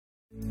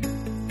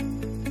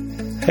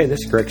Hey,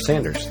 this is Greg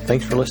Sanders.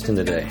 Thanks for listening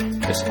today.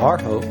 It's our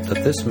hope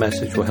that this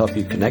message will help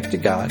you connect to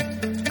God,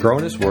 grow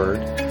in His Word,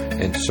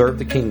 and serve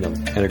the kingdom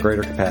in a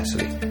greater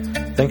capacity.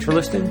 Thanks for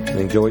listening and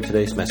enjoy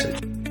today's message.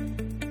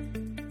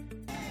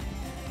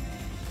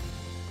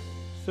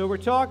 So we're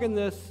talking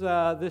this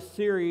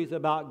series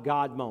about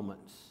God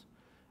moments.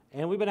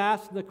 And we've been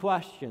asking the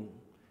question,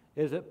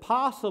 is it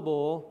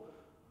possible,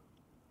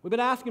 we've been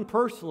asking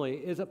personally,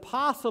 is it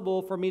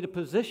possible for me to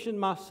position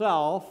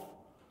myself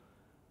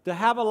to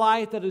have a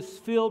life that is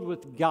filled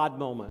with God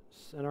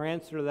moments? And our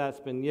answer to that's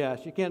been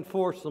yes. You can't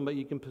force them, but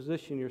you can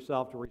position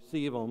yourself to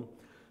receive them.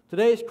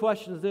 Today's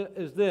question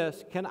is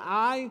this: can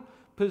I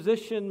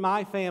position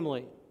my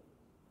family?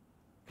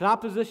 Can I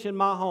position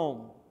my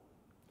home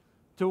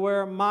to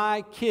where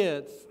my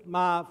kids,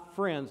 my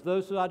friends,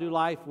 those who I do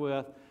life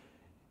with,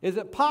 is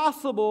it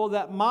possible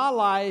that my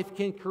life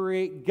can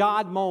create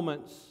God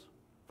moments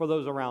for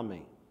those around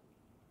me?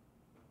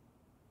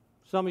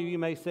 Some of you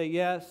may say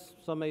yes,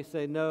 some may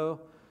say no.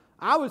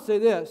 I would say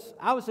this.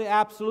 I would say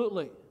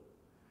absolutely. And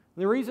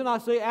the reason I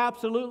say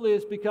absolutely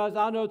is because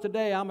I know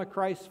today I'm a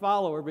Christ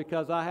follower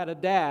because I had a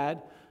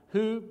dad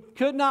who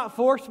could not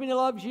force me to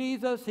love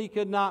Jesus. He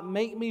could not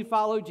make me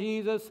follow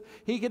Jesus.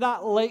 He could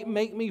not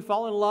make me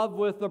fall in love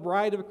with the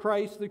bride of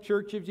Christ, the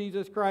church of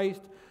Jesus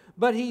Christ.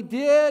 But he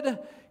did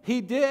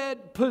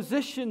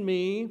position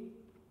me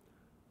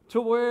to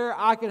where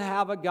I could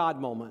have a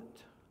God moment.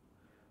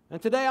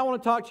 And today I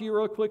want to talk to you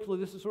real quickly.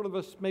 This is sort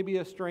of maybe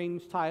a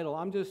strange title.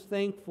 I'm just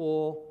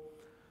thankful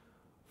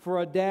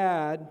for a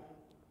dad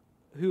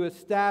who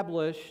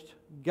established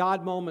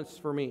God moments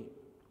for me.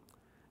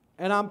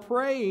 And I'm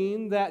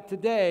praying that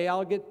today,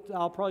 I'll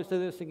probably say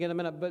this again in a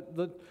minute,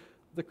 but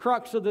the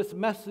crux of this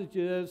message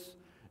is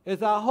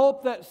I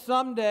hope that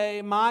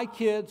someday my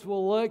kids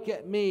will look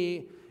at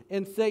me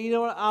and say, you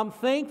know what, I'm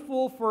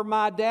thankful for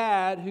my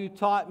dad who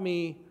taught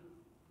me.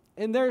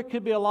 And there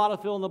could be a lot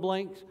of fill in the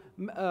blanks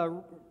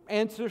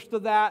answers to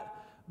that.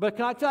 But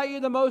can I tell you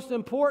the most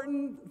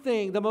important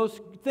thing, the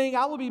thing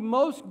I will be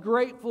most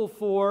grateful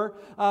for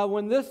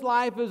when this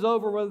life is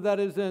over, whether that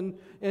is in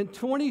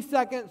 20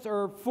 seconds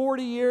or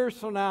 40 years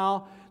from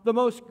now,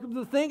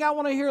 the thing I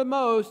want to hear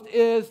most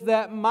is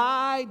that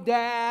my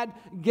dad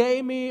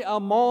gave me a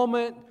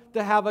moment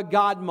to have a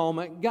God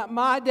moment.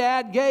 My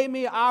dad gave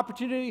me an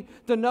opportunity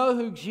to know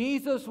who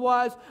Jesus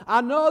was. I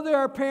know there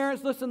are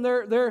parents, listen,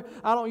 I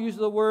don't use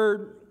the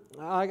word,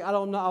 I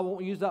don't know, I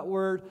won't use that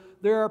word.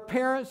 There are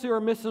parents who are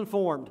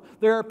misinformed.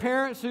 There are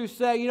parents who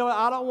say, you know what,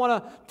 I don't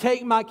want to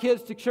take my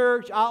kids to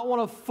church. I don't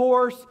want to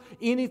force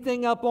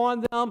anything up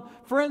on them.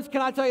 Friends,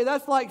 can I tell you,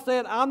 that's like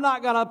saying I'm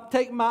not going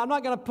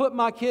to put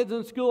my kids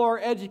in school or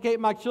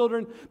educate my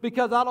children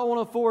because I don't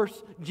want to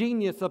force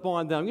genius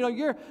upon them. You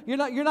know,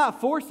 you're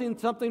not forcing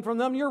something from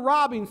them. You're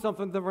robbing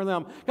something from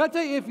them. Can I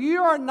tell you, if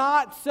you are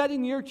not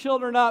setting your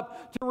children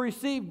up to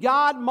receive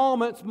God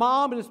moments,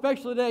 mom, and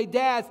especially today,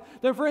 dads,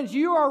 then friends,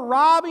 you are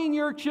robbing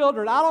your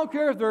children. I don't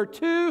care if they're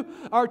 2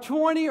 or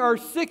 20 or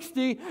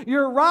 60,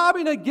 you're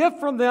robbing a gift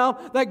from them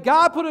that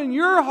God put in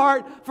your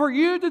heart for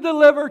you to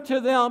deliver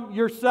to them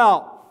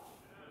yourself.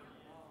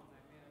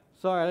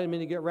 Sorry, I didn't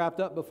mean to get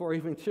wrapped up before I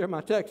even share my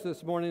text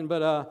this morning,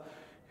 but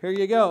here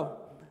you go.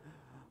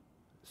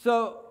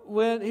 So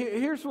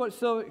here's what's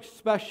so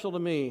special to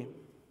me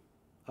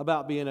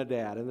about being a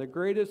dad, and the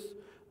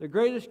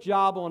greatest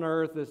job on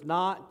earth is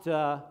not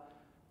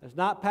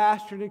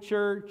pastoring a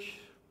church.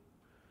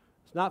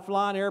 It's not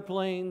flying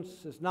airplanes.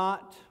 It's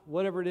not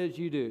whatever it is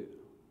you do.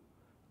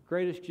 The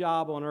greatest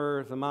job on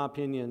earth, in my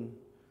opinion,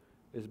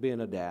 is being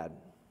a dad.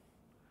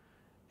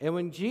 And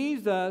when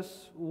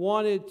Jesus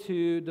wanted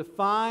to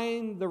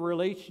define the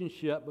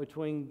relationship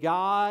between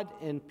God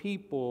and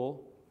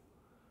people,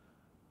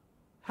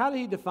 how did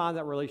He define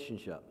that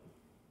relationship?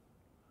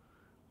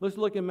 Let's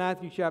look in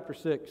Matthew chapter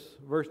 6,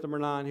 verse number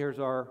 9. Here's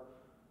our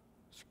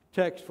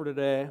text for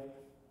today.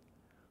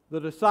 The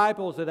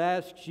disciples had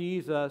asked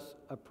Jesus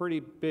a pretty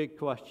big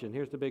question.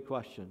 Here's the big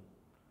question.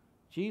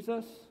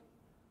 Jesus,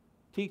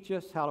 teach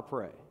us how to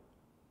pray.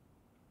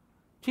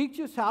 Teach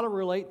us how to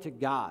relate to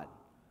God.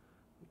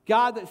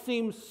 God that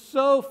seems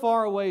so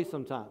far away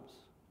sometimes.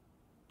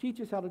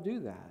 Teach us how to do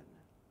that.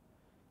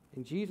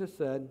 And Jesus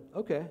said,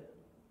 okay,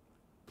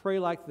 pray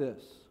like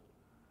this.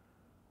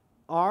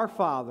 Our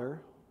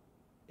Father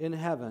in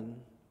heaven,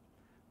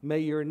 may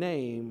your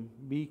name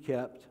be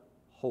kept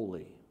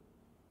holy.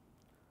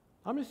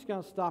 I'm just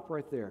going to stop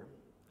right there.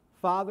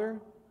 Father,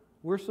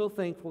 we're so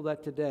thankful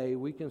that today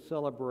we can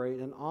celebrate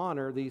and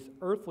honor these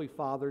earthly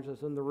fathers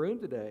that's in the room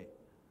today.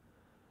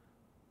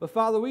 But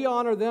Father, we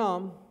honor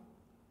them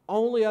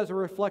only as a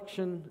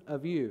reflection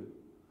of you,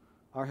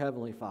 our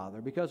Heavenly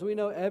Father, because we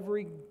know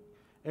every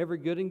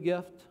good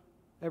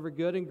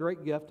and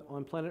great gift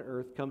on planet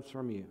Earth comes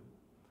from you.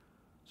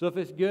 So if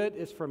it's good,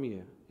 it's from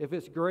you. If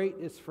it's great,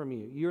 it's from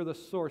you. You're the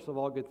source of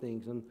all good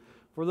things. And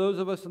for those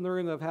of us in the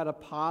room that have had a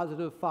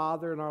positive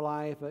father in our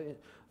life, a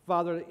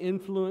father that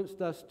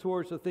influenced us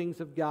towards the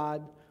things of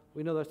God,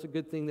 we know that's a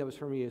good thing that was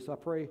from you. So I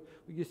pray,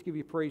 we just give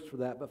you praise for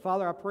that. But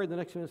Father, I pray the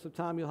next minutes of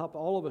time you'll help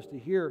all of us to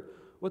hear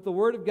what the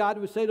Word of God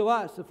would say to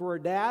us. If we're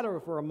a dad or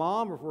if we're a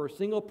mom or if we're a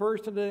single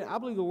person today, I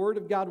believe the Word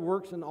of God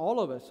works in all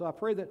of us. So I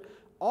pray that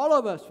all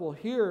of us will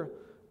hear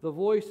the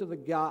voice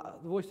of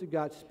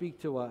God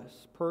speak to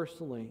us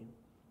personally,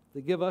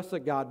 to give us a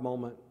God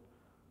moment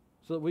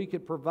so that we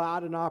could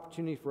provide an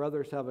opportunity for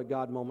others to have a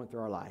God moment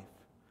through our life.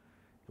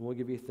 And we'll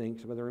give you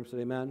thanks. Everybody in the room said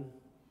amen.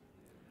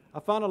 I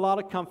found a lot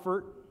of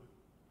comfort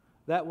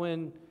that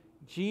when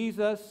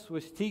Jesus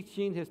was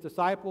teaching his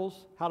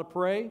disciples how to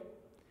pray,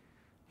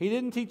 he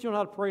didn't teach them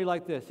how to pray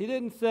like this. He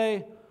didn't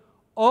say,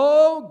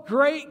 "Oh,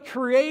 great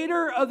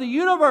creator of the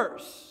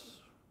universe."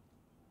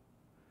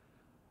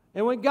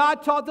 And when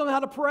God taught them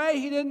how to pray,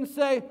 he didn't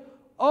say,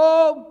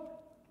 "Oh,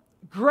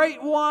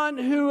 great one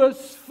who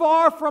is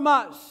far from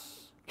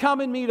us, come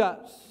and meet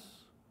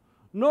us."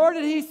 Nor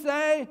did he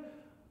say,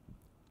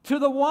 "To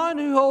the one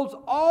who holds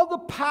all the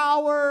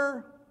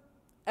power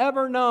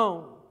ever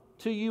known,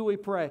 to you we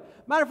pray."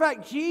 Matter of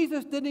fact,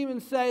 Jesus didn't even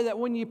say that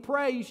when you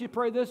pray, you should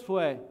pray this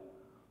way.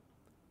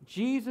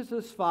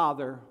 "Jesus'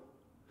 Father,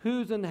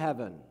 who's in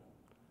heaven,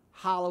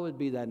 hallowed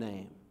be thy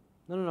name."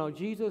 No.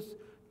 Jesus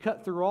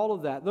cut through all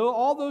of that. Though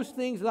all those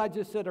things that I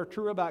just said are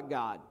true about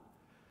God.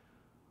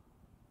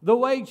 The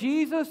way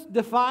Jesus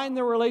defined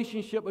the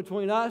relationship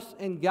between us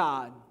and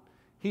God,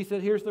 he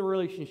said, here's the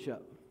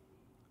relationship.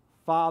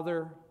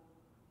 Father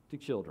to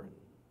children.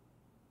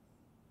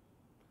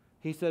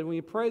 He said, when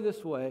you pray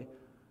this way,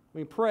 when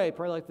you pray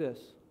like this.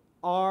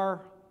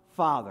 Our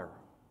Father.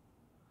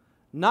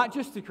 Not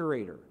just the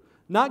Creator.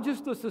 Not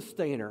just the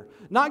Sustainer.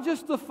 Not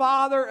just the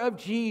Father of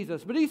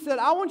Jesus. But he said,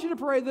 I want you to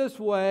pray this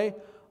way.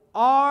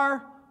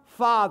 Our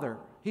Father.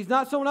 He's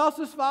not someone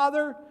else's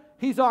Father.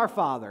 He's our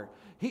Father.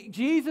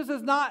 Jesus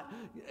is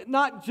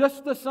not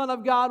just the Son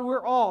of God.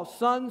 We're all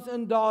sons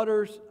and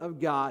daughters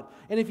of God.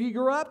 And if you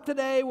grew up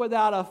today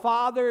without a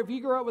father, if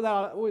you grew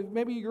up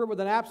maybe you grew up with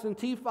an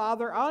absentee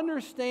father, I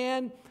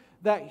understand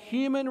that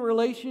human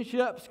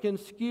relationships can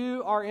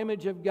skew our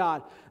image of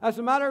God. As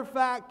a matter of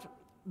fact,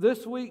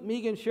 this week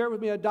Megan shared with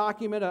me a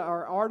document,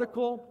 or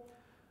article.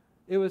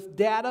 It was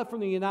data from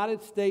the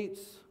United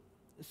States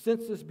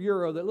Census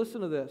Bureau that,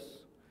 listen to this,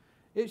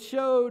 it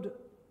showed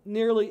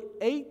nearly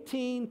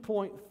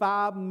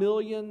 18.5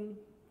 million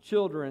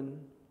children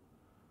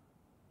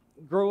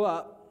grow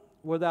up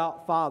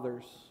without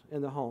fathers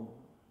in the home,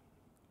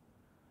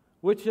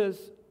 which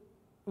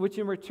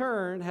in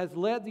return has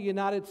led the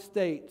United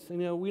States.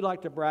 And, we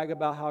like to brag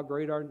about how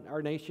great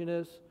our nation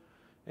is,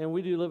 and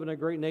we do live in a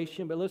great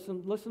nation, but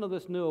listen to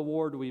this new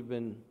award we've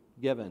been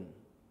given.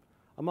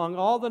 Among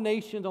all the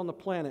nations on the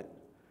planet,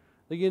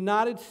 the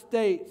United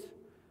States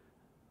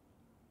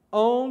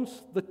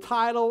owns the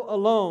title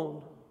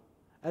alone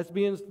as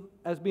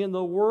being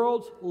the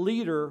world's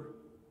leader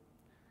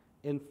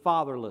in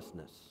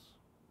fatherlessness.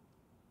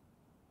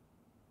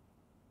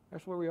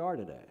 That's where we are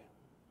today.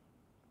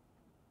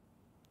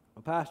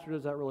 Well, Pastor,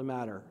 does that really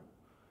matter?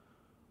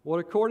 Well,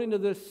 according to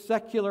this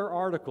secular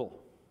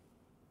article,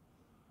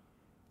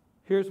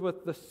 here's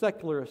what the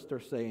secularists are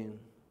saying.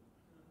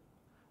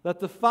 That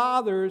the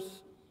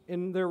fathers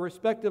in their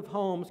respective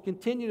homes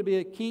continue to be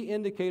a key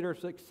indicator of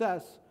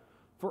success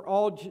for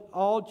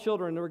all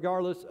children,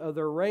 regardless of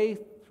their race,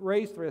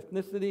 their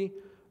ethnicity,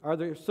 or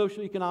their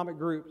socioeconomic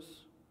groups.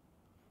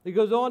 It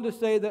goes on to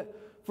say that,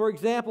 for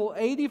example,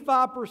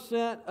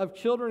 85% of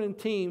children and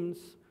teens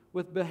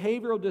with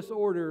behavioral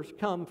disorders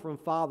come from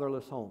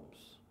fatherless homes.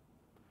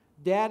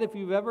 Dad, if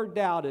you've ever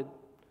doubted,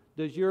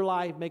 does your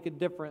life make a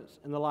difference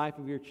in the life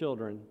of your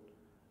children?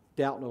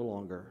 Doubt no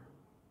longer.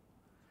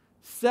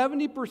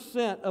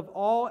 70% of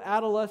all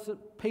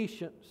adolescent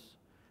patients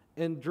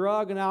in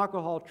drug and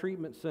alcohol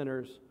treatment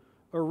centers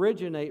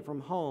originate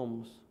from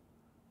homes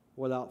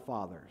without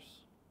fathers.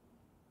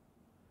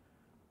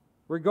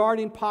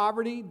 Regarding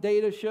poverty,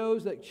 data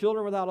shows that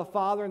children without a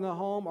father in the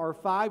home are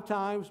 5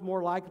 times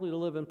more likely to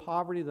live in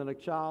poverty than a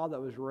child that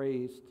was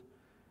raised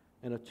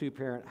in a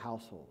 2-parent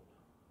household.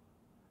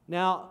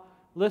 Now,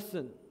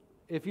 listen,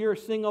 if you're a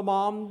single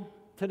mom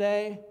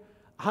today,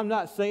 I'm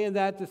not saying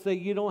that to say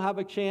you don't have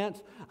a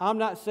chance. I'm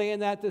not saying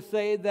that to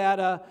say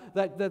that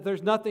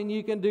there's nothing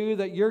you can do,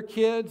 that your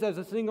kids as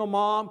a single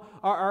mom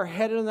are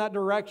headed in that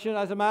direction.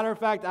 As a matter of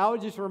fact, I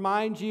would just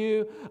remind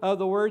you of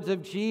the words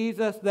of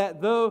Jesus, that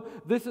though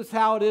this is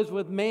how it is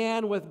with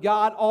man, with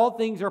God, all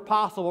things are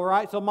possible,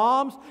 right? So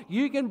moms,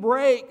 you can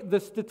break the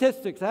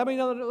statistics. How many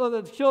know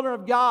that the children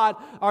of God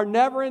are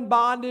never in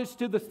bondage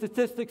to the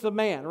statistics of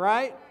man,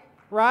 right?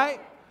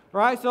 Right?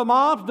 Right? So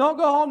moms, don't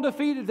go home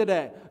defeated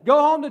today. Go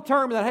home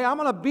determined that, hey, I'm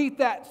going to beat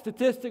that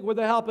statistic with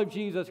the help of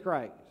Jesus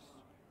Christ.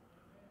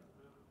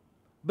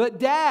 But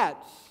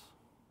dads,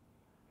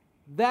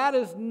 that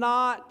is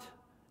not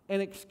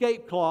an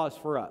escape clause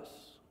for us.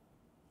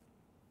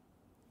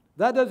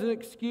 That doesn't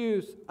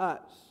excuse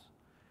us.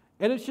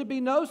 And it should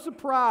be no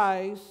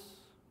surprise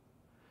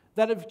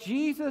that if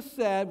Jesus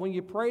said, when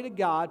you pray to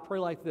God, pray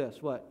like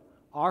this, what?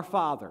 Our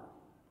Father.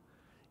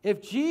 If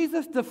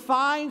Jesus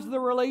defines the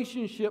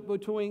relationship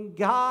between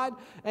God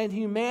and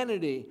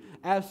humanity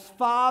as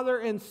father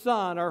and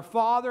son or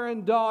father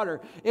and daughter,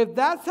 if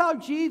that's how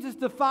Jesus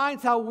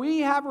defines how we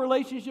have a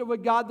relationship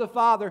with God the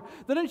Father,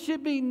 then it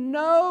should be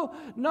no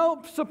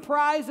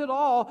surprise at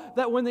all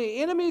that when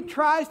the enemy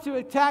tries to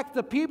attack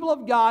the people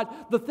of God,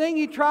 the thing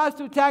he tries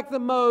to attack the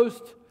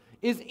most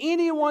is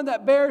anyone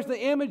that bears the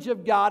image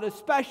of God,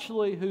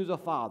 especially who's a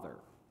father.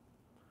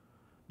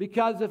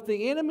 Because if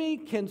the enemy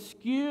can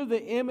skew the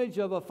image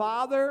of a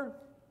father,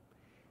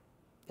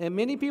 in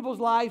many people's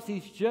lives,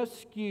 he's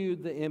just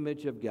skewed the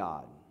image of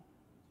God.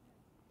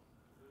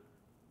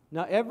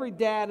 Now, every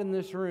dad in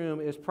this room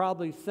is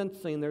probably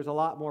sensing there's a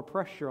lot more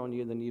pressure on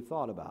you than you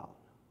thought about.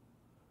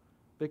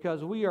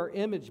 Because we are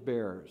image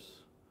bearers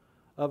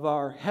of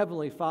our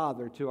Heavenly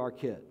Father to our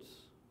kids.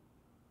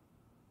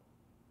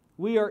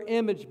 We are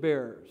image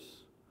bearers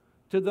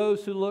to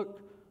those who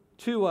look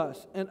to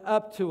us and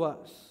up to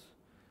us.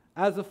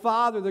 As a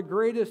father, the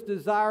greatest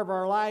desire of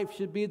our life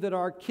should be that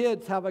our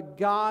kids have a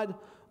God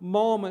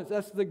moment.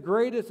 That's the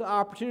greatest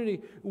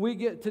opportunity we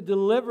get to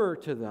deliver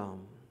to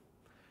them.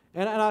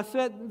 And I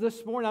said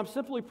this morning, I'm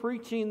simply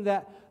preaching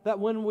that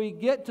when we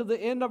get to the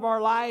end of our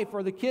life,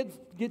 or the kids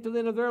get to the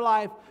end of their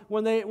life,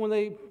 when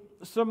they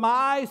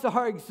surmise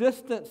our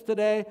existence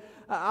today,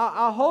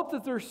 I hope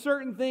that there's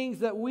certain things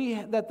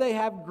that they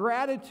have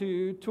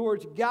gratitude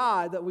towards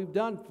God that we've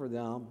done for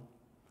them.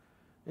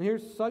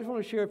 And so I just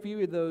want to share a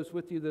few of those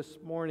with you this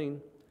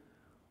morning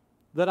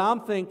that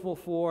I'm thankful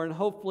for, and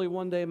hopefully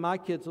one day my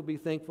kids will be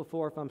thankful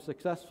for if I'm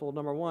successful.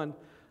 Number one,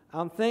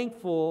 I'm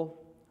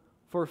thankful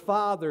for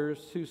fathers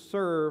who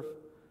serve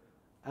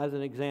as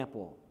an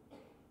example.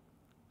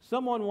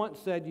 Someone once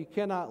said, "You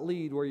cannot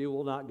lead where you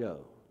will not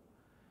go."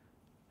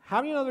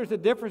 How many know there's a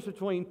difference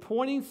between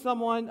pointing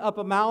someone up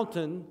a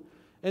mountain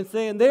and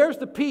saying, "There's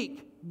the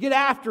peak, get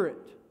after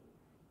it,"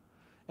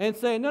 and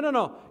saying,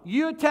 no,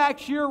 you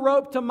attach your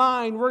rope to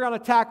mine, we're going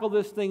to tackle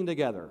this thing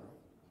together?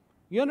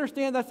 You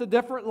understand that's a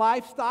different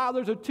lifestyle?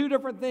 Those are two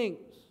different things.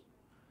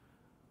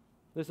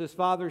 This is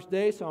Father's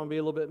Day, so I'm going to be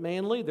a little bit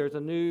manly. There's a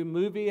new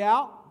movie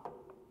out,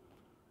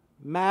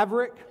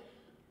 Maverick,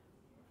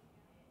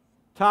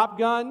 Top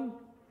Gun.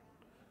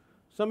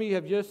 Some of you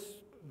have just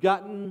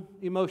gotten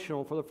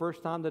emotional for the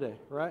first time today,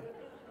 right?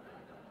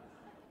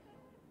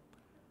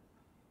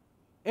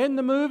 In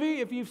the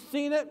movie, if you've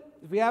seen it,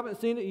 if you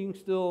haven't seen it, you can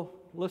still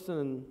listen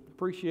and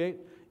appreciate.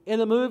 In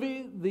the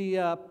movie,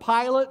 the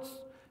pilots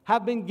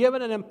have been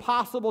given an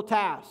impossible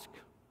task.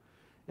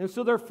 And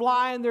so they're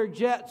flying their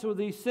jets with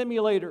these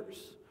simulators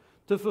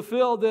to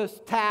fulfill this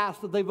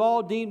task that they've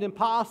all deemed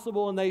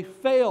impossible, and they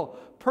fail.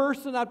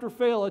 Person after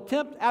fail,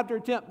 attempt after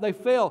attempt, they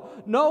fail.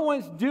 No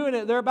one's doing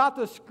it. They're about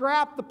to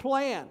scrap the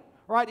plan.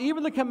 Right?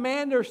 Even the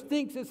commander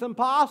thinks it's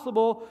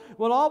impossible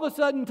when all of a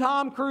sudden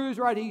Tom Cruise,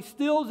 right, he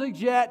steals a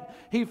jet,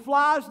 he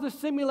flies the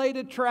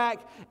simulated track,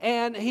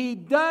 and he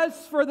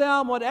does for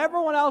them what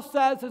everyone else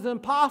says is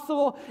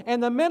impossible,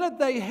 and the minute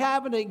they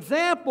have an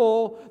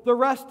example, the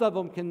rest of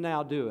them can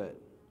now do it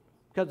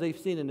because they've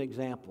seen an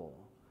example.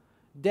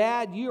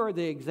 Dad, you are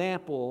the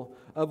example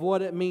of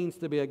what it means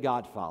to be a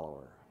God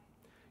follower.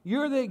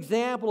 You're the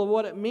example of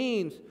what it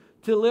means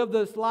to live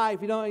this life.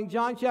 You know, in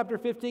John chapter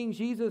 15,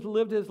 Jesus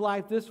lived his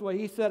life this way.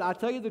 He said, "I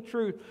tell you the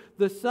truth,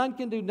 the Son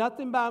can do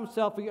nothing by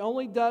himself. He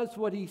only does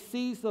what he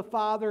sees the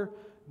Father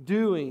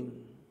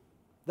doing.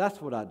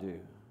 That's what I do."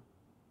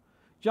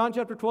 John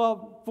chapter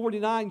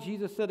 12:49,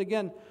 Jesus said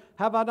again,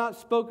 "Have I not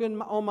spoken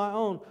on my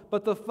own?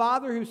 But the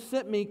Father who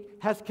sent me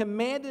has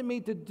commanded me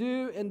to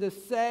do and to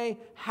say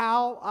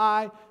how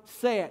I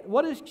say it."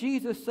 What is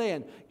Jesus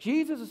saying?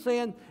 Jesus is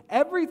saying,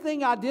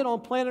 everything I did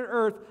on planet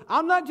Earth,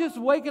 I'm not just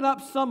waking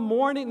up some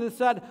morning and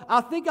said,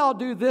 "I think I'll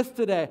do this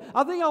today.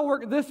 I think I'll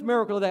work this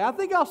miracle today. I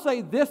think I'll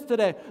say this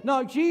today."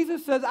 No,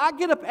 Jesus says, I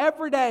get up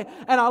every day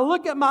and I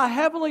look at my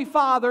Heavenly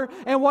Father,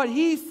 and what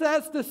He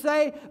says to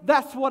say,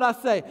 that's what I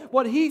say.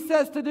 What He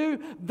says to do,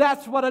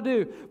 that's what I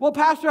do. Well,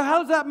 Pastor, how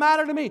does that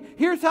matter to me?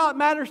 Here's how it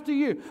matters to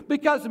you.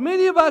 Because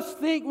many of us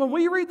think when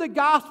we read the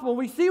gospel,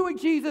 we see what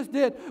Jesus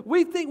did,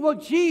 we think, well,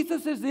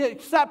 Jesus is the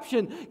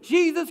exception.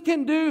 Jesus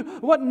can do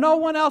what no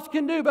one else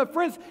can do. But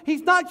friends,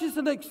 He's not just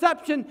an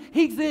exception,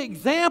 He's the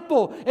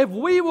example. If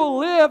we will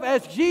live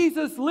as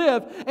Jesus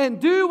lived and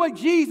do what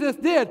Jesus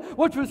did,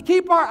 which was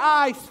keep our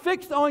eyes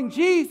fixed on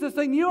Jesus,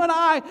 then you and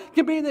I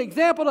can be an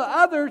example to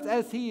others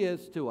as He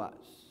is to us.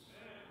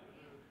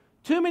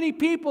 Too many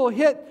people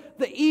hit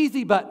the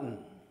easy button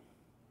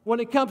when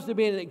it comes to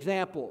being an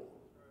example.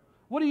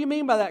 What do you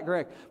mean by that,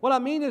 Greg? What I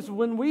mean is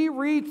when we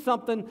read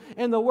something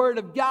in the Word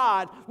of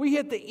God, we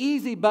hit the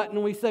easy button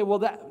and we say, well,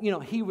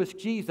 He was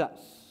Jesus.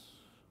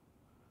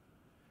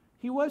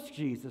 He was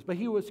Jesus, but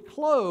He was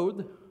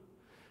clothed.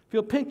 If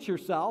you'll pinch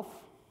yourself,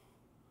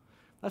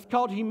 that's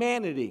called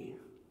humanity,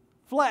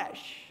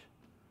 flesh.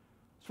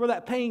 That's where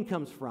that pain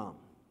comes from.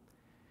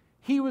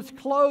 He was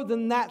clothed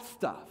in that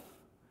stuff.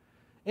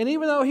 And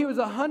even though He was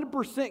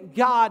 100%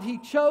 God, He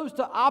chose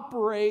to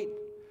operate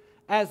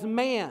as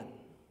man.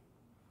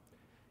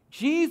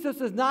 Jesus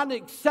is not an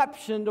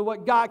exception to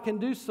what God can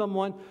do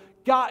someone.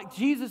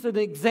 Jesus is an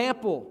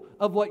example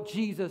of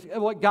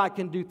what God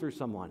can do through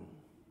someone.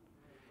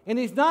 And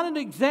He's not an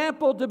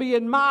example to be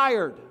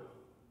admired.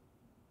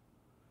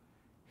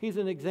 He's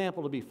an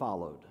example to be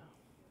followed.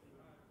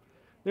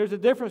 There's a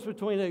difference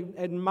between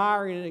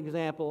admiring an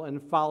example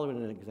and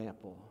following an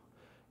example.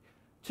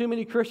 Too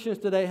many Christians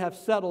today have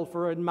settled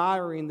for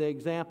admiring the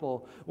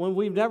example when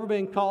we've never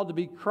been called to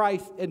be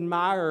Christ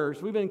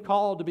admirers. We've been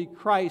called to be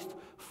Christ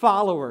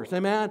followers.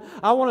 Amen?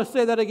 I want to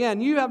say that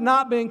again. You have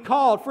not been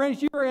called.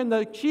 Friends, you're in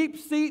the cheap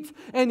seats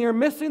and you're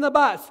missing the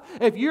bus.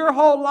 If your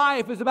whole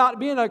life is about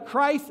being a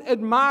Christ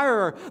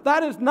admirer,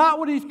 that is not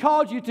what He's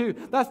called you to.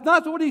 That's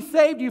not what He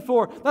saved you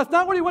for. That's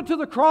not what He went to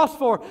the cross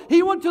for.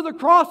 He went to the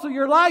cross so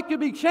your life could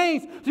be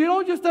changed. So you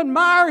don't just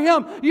admire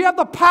Him. You have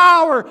the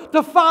power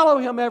to follow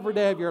Him every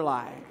day of your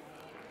life.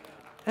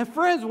 And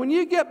friends, when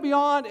you get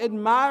beyond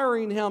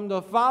admiring Him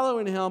to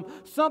following Him,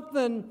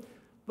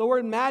 the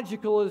word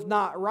magical is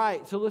not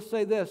right. So let's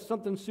say this,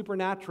 something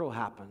supernatural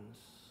happens.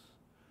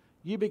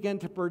 You begin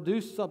to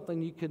produce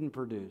something you couldn't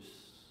produce.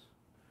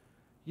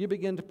 You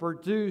begin to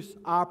produce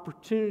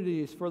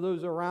opportunities for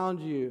those around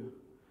you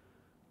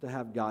to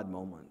have God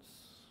moments.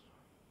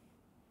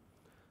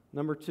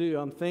 Number 2,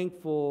 I'm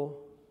thankful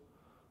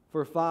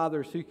for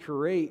fathers who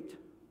create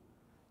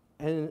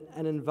an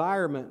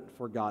environment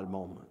for God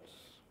moments.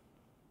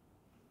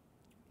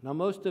 Now,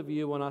 most of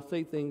you, when I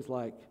say things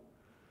like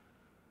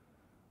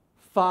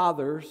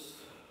fathers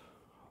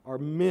or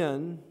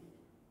men,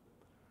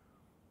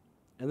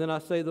 and then I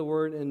say the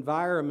word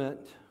environment,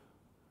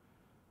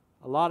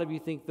 a lot of you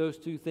think those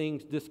two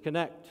things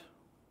disconnect.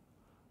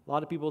 A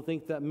lot of people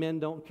think that men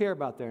don't care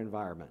about their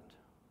environment.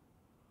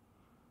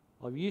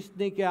 Well, if you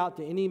sneak out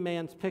to any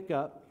man's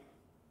pickup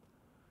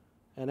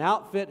and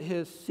outfit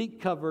his seat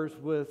covers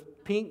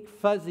with pink,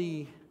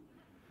 fuzzy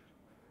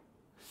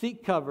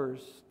seat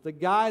covers, the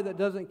guy that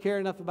doesn't care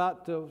enough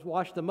about to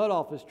wash the mud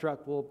off his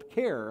truck will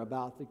care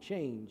about the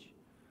change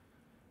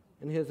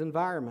in his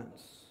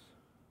environments.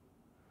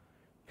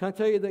 Can I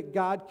tell you that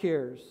God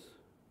cares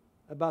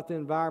about the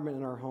environment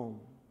in our home?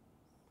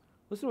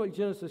 Listen to what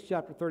Genesis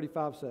chapter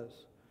 35 says.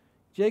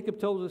 Jacob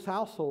told his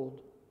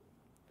household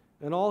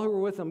and all who were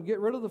with him, get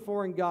rid of the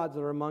foreign gods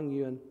that are among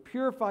you and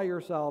purify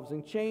yourselves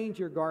and change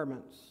your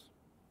garments.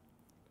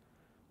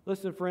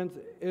 Listen, friends,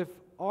 if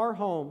our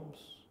homes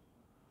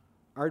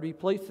are to be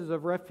places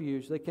of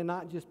refuge, they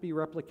cannot just be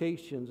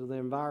replications of the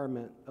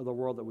environment of the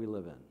world that we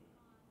live in.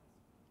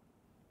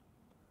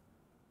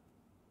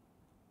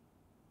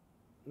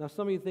 Now,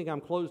 some of you think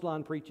I'm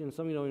clothesline preaching,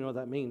 some of you don't even know what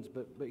that means,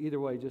 but either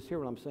way, just hear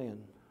what I'm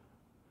saying.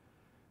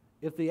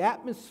 If the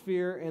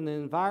atmosphere and the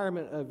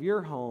environment of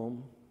your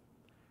home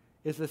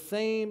is the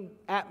same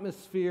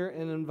atmosphere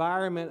and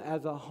environment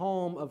as a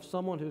home of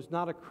someone who's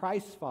not a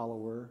Christ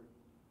follower,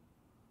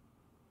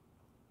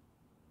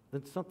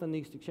 then something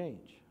needs to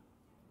change.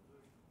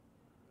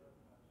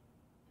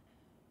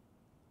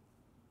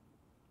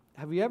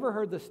 Have you ever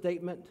heard the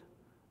statement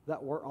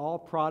that we're all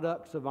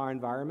products of our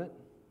environment?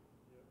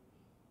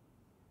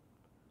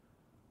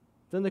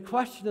 Then the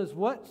question is,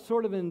 what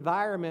sort of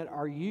environment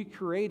are you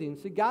creating?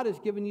 See, God has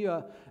given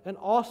you an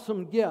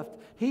awesome gift.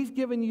 He's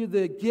given you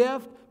the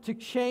gift to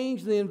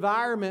change the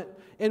environment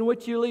in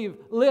which you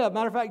live.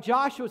 Matter of fact,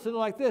 Joshua said it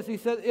like this. He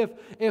said,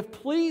 if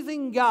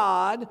pleasing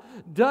God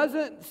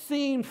doesn't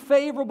seem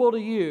favorable to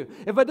you,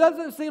 if it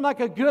doesn't seem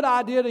like a good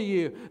idea to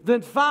you,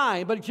 then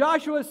fine. But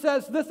Joshua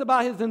says this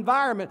about his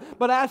environment.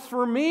 But as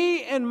for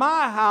me and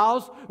my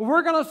house,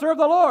 we're going to serve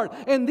the Lord.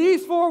 In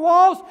these four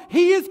walls,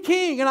 He is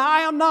king and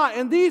I am not.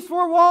 In these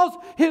four walls,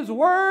 His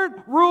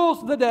word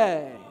rules the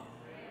day.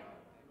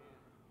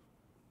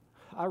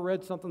 I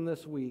read something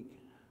this week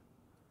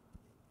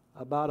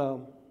about a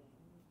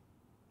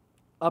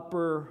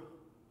upper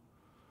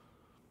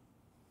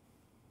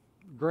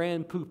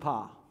grand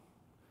poobah.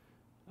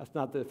 That's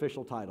not the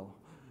official title.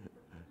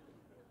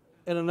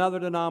 In another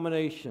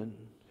denomination,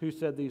 who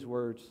said these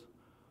words,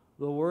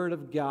 the Word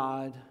of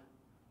God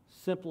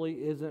simply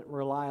isn't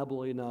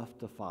reliable enough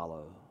to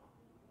follow.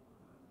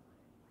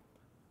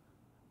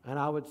 And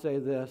I would say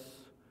this,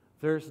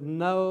 there's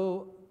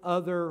no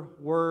other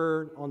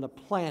word on the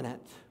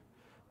planet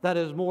that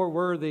is more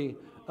worthy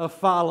of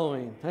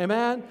following.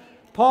 Amen?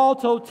 Paul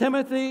told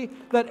Timothy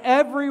that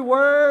every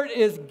word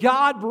is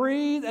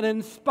God-breathed and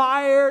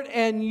inspired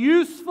and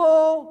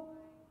useful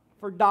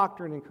for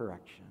doctrine and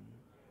correction.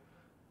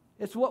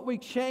 It's what we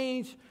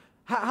change.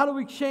 How do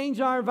we change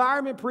our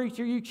environment,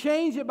 preacher? You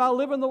change it by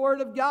living the Word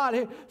of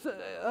God.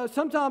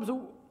 Sometimes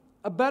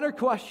a better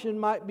question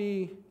might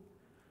be,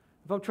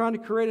 if I'm trying to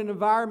create an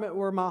environment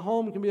where my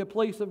home can be a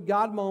place of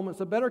God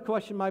moments, a better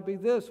question might be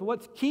this: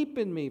 what's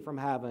keeping me from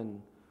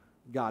having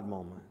God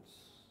moments?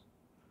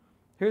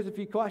 Here's a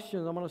few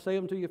questions. I'm going to say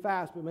them to you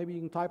fast, but maybe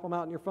you can type them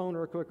out on your phone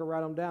real quick or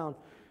write them down.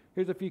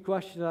 Here's a few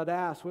questions I'd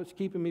ask. What's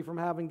keeping me from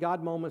having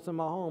God moments in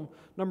my home?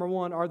 Number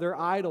one, are there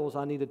idols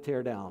I need to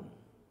tear down?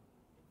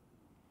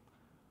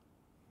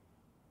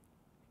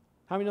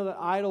 How many know that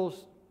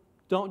idols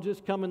don't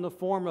just come in the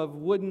form of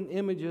wooden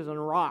images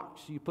and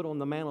rocks you put on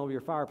the mantle of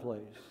your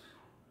fireplace?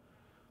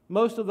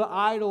 Most of the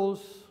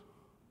idols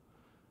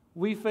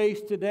we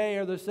face today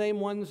are the same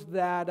ones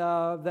that,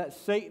 that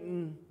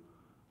Satan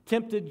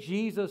tempted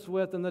Jesus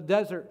with in the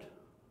desert.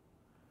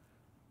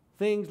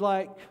 Things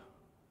like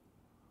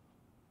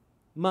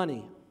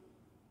money,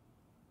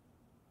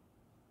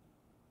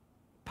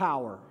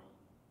 power,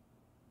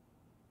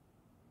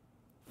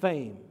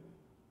 fame.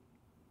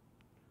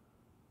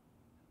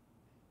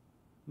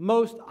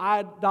 Most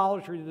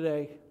idolatry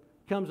today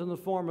comes in the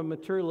form of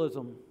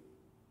materialism,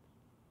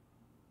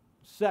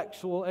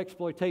 sexual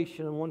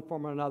exploitation in one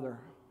form or another,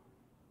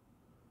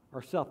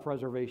 or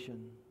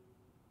self-preservation.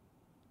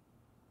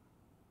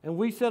 And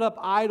we set up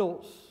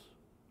idols.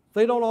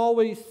 They don't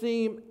always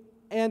seem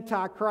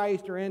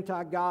anti-Christ or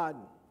anti-God.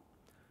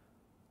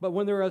 But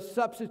when they're a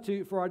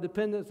substitute for our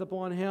dependence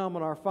upon Him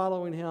and our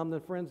following Him, then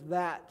friends,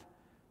 that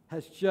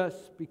has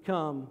just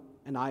become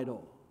an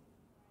idol.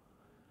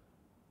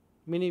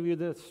 Many of you in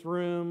this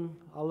room,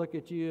 I look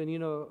at you and you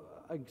know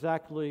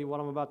exactly what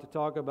I'm about to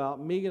talk about.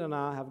 Megan and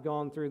I have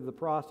gone through the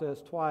process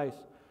twice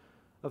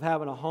of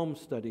having a home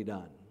study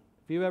done.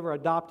 If you've ever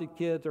adopted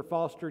kids or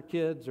fostered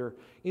kids or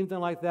anything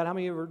like that, how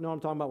many of you ever know what I'm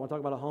talking about when I talk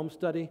about a home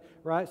study,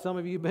 right? Some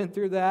of you have been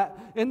through that.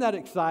 Isn't that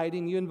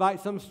exciting? You invite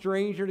some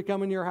stranger to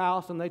come in your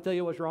house and they tell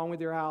you what's wrong with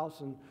your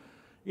house. And,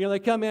 you know, they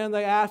come in and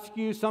they ask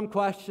you some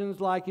questions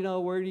like, you know,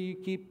 where do you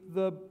keep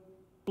the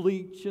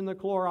bleach and the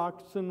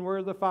Clorox and where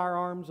are the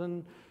firearms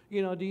and,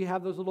 you know, do you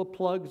have those little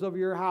plugs over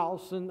your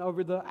house and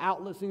over the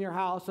outlets in your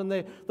house? And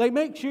they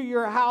make sure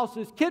your house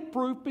is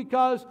kid-proof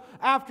because,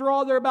 after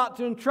all, they're about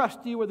to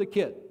entrust you with a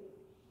kid.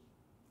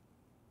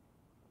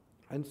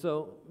 And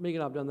so,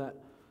 Megan and I have done that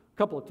a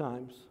couple of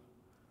times.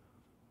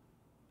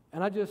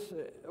 And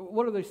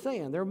what are they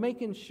saying? They're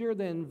making sure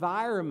the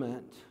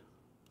environment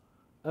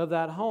of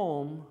that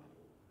home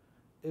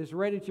is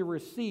ready to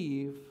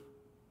receive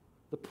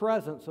the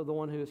presence of the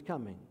one who is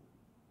coming.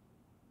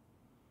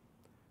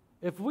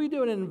 If we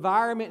do an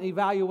environment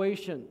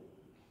evaluation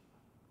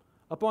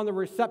upon the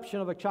reception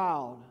of a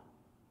child,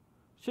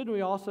 shouldn't we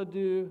also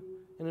do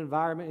an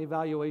environment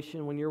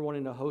evaluation when you're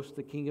wanting to host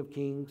the King of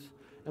Kings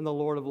and the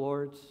Lord of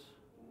Lords?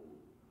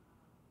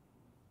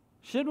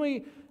 Shouldn't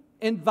we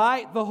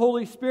invite the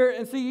Holy Spirit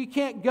and see you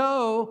can't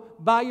go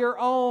by your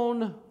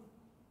own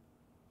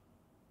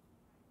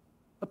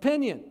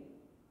opinion?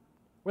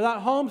 When that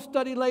home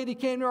study lady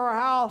came to our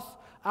house,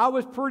 I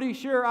was pretty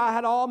sure I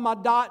had all my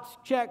dots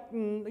checked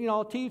and, you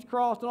know, T's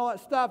crossed and all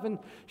that stuff. And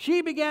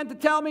she began to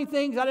tell me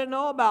things I didn't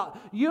know about.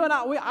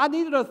 I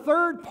needed a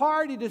third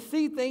party to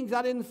see things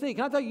I didn't see.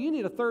 Can I tell you, you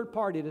need a third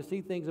party to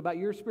see things about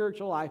your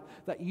spiritual life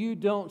that you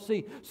don't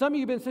see. Some of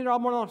you have been sitting there all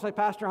morning long and say,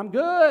 Pastor, I'm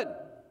good.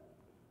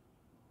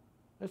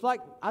 It's like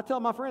I tell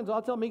my friends,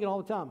 I'll tell Megan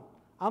all the time,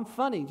 I'm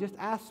funny, just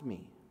ask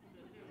me.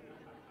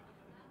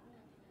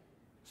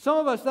 Some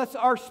of us, that's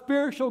our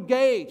spiritual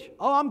gauge.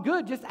 Oh, I'm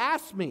good, just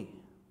ask me.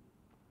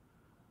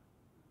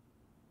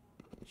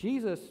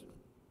 Jesus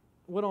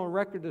went on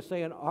record to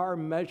saying our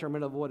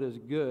measurement of what is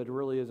good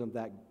really isn't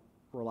that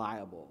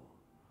reliable.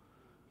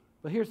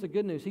 But here's the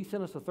good news. He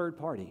sent us a third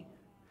party.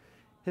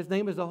 His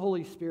name is the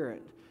Holy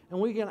Spirit. And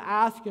we can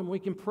ask Him, we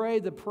can pray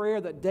the prayer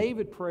that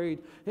David prayed.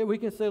 And we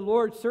can say,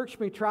 Lord, search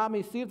me, try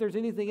me, see if there's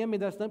anything in me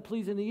that's not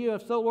pleasing to you.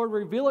 If so, Lord,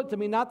 reveal it to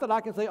me. Not that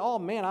I can say, oh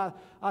man,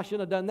 I shouldn't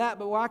have done that.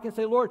 But where I can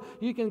say, Lord,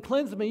 you can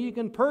cleanse me, you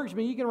can purge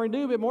me, you can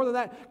renew me. More than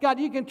that, God,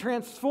 you can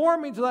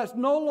transform me so that's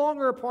no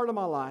longer a part of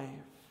my life.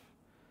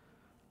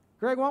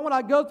 Greg, why would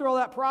I go through all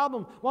that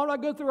problem? Why would I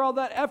go through all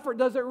that effort?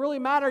 Does it really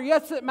matter?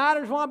 Yes, it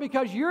matters. Why?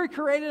 Because you're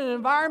creating an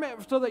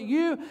environment so that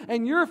you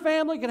and your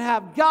family can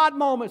have God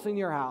moments in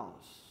your house.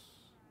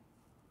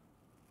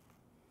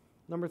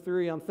 Number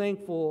 3, I'm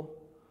thankful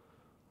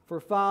for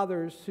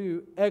fathers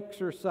who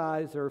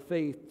exercise their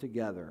faith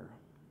together.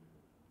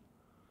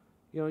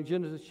 You know, in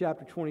Genesis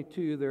chapter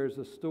 22, there's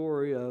a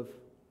story of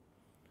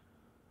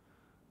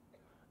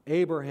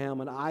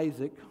Abraham and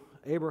Isaac.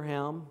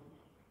 Abraham,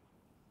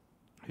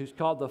 who's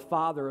called the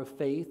father of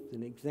faith,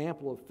 an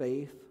example of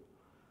faith.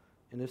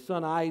 And his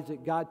son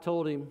Isaac, God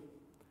told him,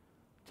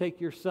 take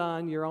your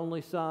son, your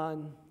only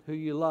son, who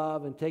you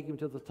love, and take him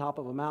to the top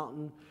of a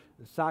mountain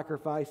and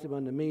sacrifice him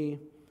unto me.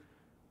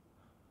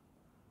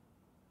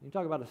 You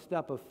talk about a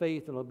step of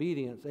faith and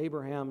obedience.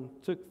 Abraham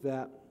took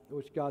that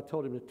which God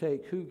told him to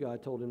take, who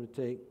God told him to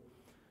take.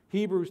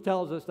 Hebrews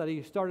tells us that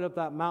he started up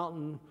that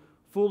mountain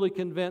fully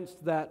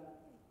convinced that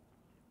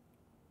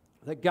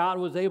God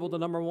was able to,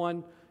 number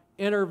one,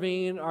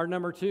 intervene, or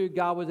number 2,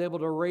 God was able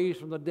to raise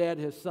from the dead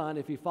his son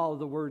if he followed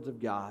the words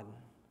of God.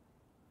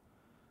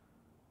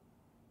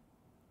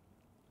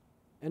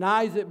 And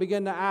Isaac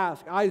began to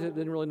ask. Isaac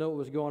didn't really know what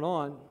was going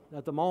on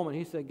at the moment.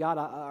 He said,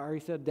 he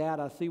said, Dad,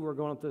 I see we're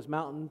going up this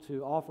mountain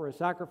to offer a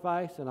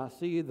sacrifice, and I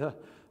see the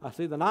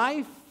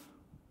knife,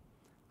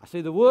 I see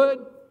the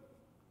wood,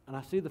 and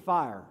I see the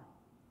fire.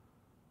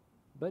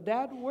 But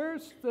Dad,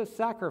 where's the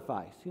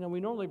sacrifice? You know, we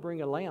normally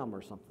bring a lamb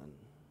or something.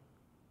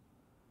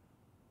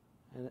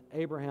 And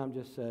Abraham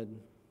just said,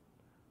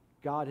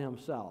 God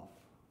Himself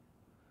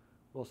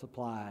will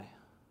supply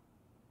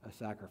a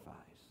sacrifice.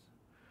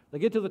 They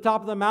get to the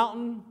top of the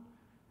mountain,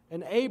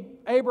 and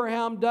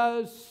Abraham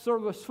does sort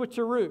of a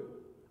switcheroo.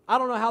 I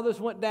don't know how this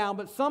went down,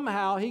 but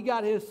somehow he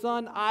got his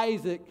son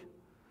Isaac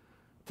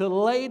to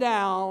lay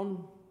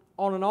down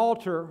on an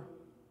altar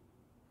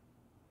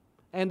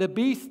and to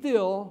be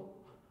still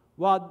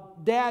while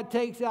Dad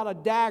takes out a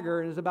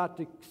dagger and is about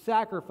to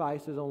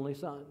sacrifice his only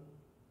son.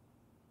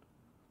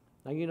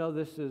 Now,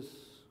 this is,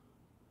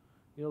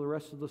 the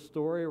rest of the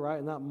story, right?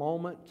 In that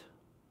moment,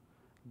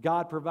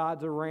 God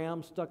provides a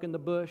ram stuck in the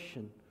bush,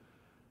 and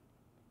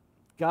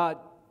God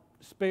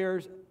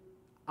spares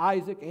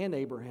Isaac and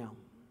Abraham.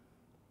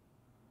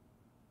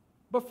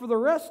 But for the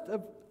rest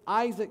of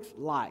Isaac's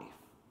life,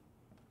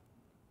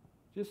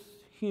 just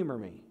humor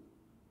me.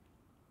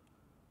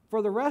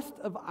 For the rest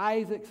of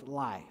Isaac's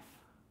life,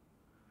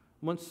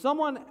 when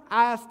someone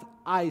asked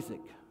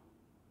Isaac,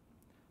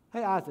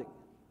 "Hey, Isaac,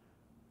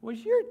 was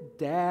your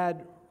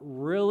dad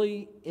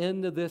really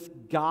into this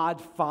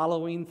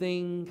God-following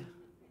thing?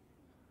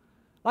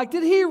 Like,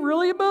 did he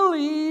really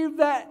believe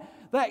that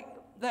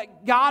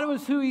God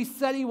was who he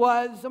said he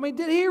was? I mean,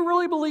 did he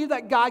really believe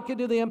that God could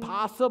do the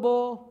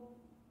impossible?"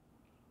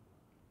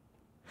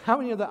 How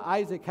many of the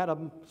Isaac had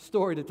a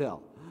story to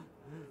tell?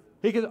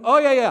 He could, "Oh,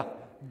 yeah,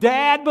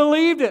 Dad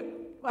believed it."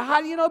 Well,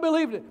 how do you know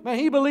believed it? Man,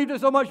 he believed it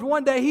so much.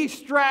 One day he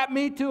strapped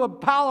me to a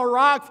pile of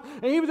rocks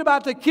and he was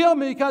about to kill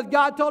me because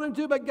God told him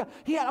to. But God,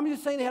 I'm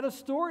just saying he had a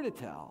story to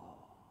tell.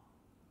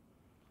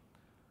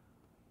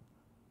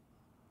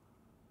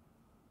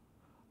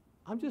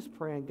 I'm just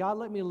praying, God,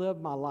 let me live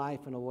my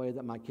life in a way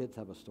that my kids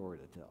have a story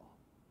to tell.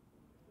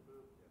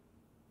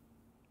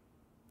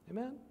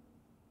 Amen?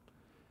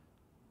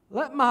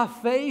 Let my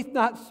faith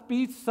not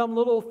be some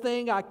little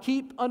thing I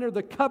keep under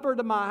the cupboard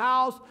of my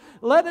house.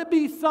 Let it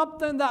be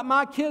something that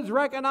my kids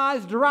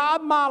recognize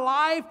drive my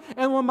life.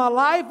 And when my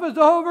life is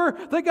over,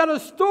 they got a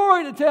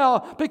story to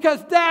tell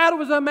because Dad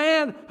was a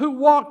man who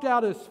walked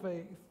out his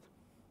faith.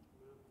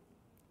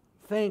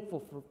 Thankful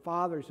for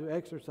fathers who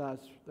exercise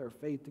their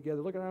faith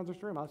together. Look around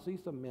this room. I see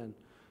some men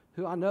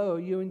who I know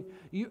you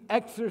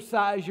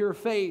exercise your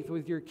faith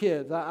with your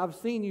kids. I've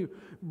seen you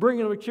bring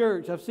them to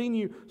church. I've seen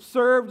you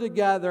serve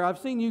together. I've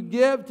seen you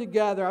give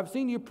together. I've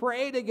seen you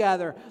pray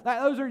together.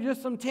 Those are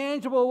just some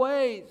tangible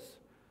ways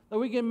that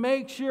we can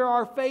make sure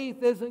our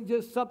faith isn't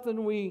just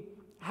something we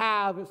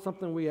have, it's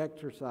something we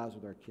exercise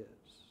with our kids.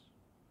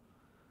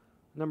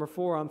 Number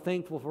 4, I'm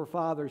thankful for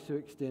fathers who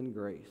extend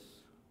grace.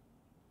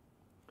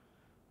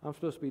 I'm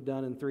supposed to be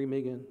done in 3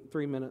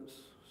 minutes.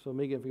 So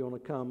Megan, if you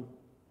want to come,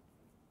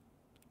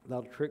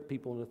 that'll trick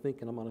people into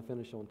thinking I'm going to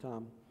finish on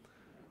time.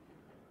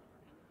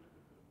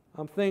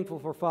 I'm thankful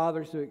for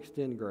fathers who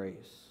extend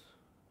grace.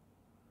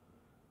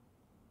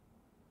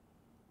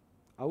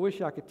 I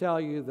wish I could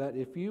tell you that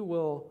if you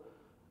will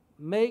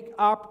make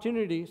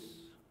opportunities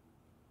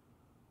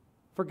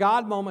for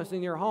God moments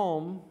in your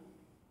home,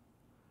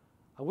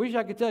 I wish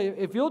I could tell you,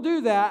 if you'll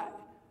do that,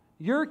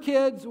 your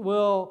kids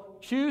will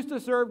choose to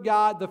serve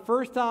God the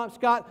first time.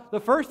 Scott, the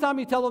first time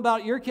you tell them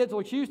about it, your kids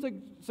will choose to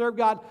serve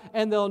God,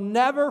 and they'll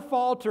never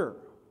falter.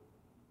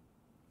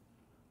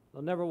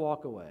 They'll never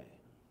walk away.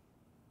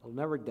 They'll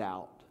never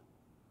doubt.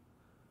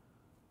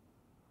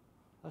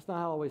 That's not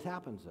how it always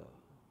happens, though.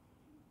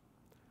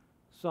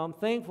 So I'm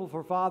thankful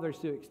for fathers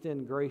who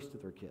extend grace to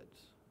their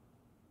kids.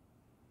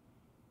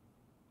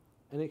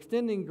 And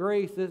extending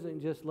grace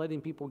isn't just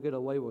letting people get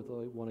away with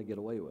what they want to get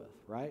away with,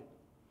 right?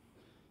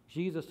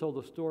 Jesus told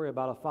a story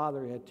about a father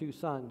who had 2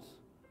 sons.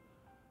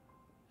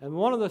 And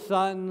one of the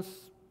sons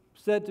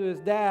said to his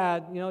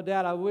dad,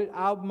 Dad,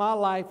 my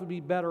life would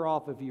be better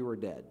off if you were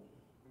dead.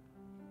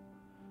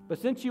 But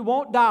since you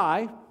won't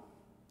die,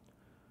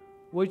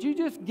 would you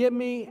just give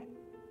me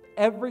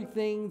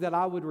everything that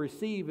I would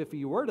receive if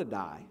you were to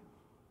die?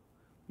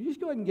 You just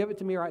go ahead and give it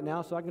to me right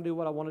now so I can do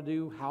what I want to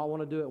do, how I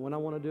want to do it, when I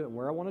want to do it, and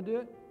where I want to do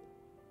it?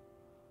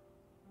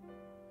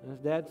 And his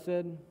dad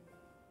said,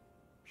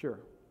 sure.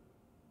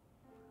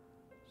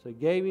 So he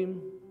gave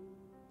him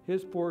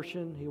his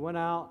portion. He went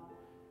out.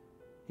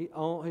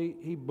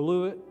 He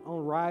blew it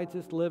on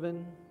riotous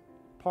living,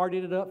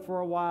 partied it up for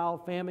a while.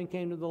 Famine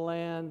came to the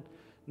land.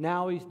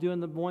 Now he's doing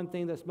the one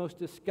thing that's most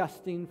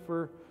disgusting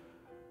for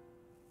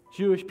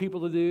Jewish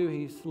people to do.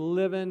 He's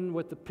living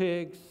with the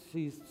pigs.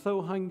 He's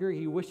so hungry,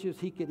 he wishes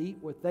he could eat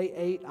what they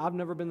ate. I've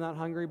never been that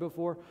hungry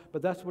before,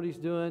 but that's what he's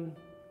doing.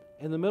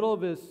 In the middle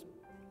of his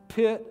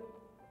pit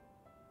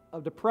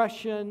of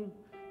depression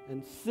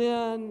and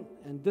sin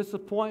and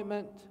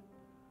disappointment,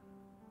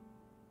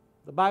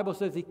 the Bible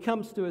says he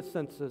comes to his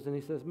senses and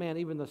he says, man,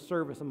 even the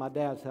servants in my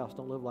dad's house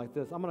don't live like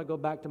this. I'm going to go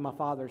back to my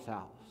father's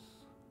house.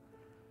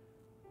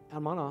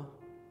 I'm going to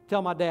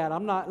tell my dad,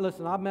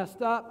 I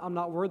messed up. I'm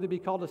not worthy to be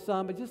called a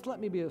son, but just let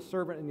me be a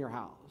servant in your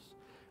house.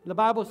 And the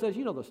Bible says,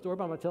 you know the story,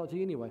 but I'm going to tell it to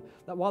you anyway,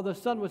 that while the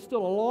son was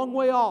still a long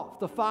way off,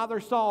 the father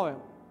saw him.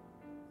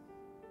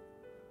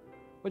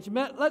 Which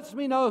lets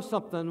me know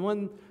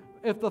something.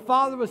 If the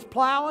father was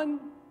plowing,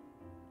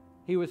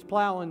 he was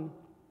plowing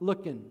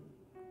looking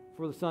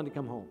for the son to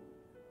come home.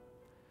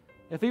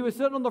 If he was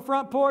sitting on the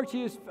front porch,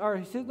 he was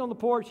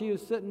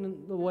sitting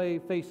in the way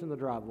facing the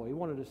driveway. He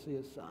wanted to see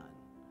his son.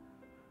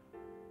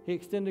 He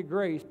extended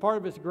grace. Part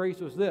of his grace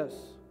was this.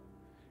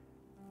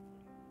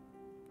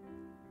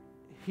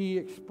 he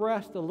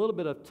expressed a little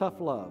bit of tough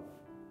love.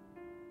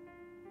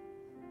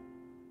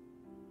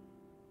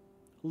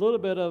 A little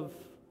bit of,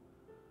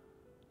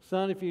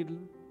 son, if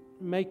you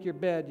make your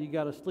bed, you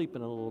got to sleep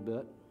in it a little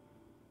bit.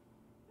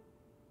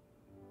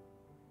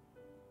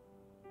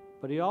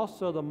 But he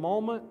also, the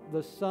moment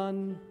the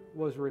son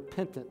was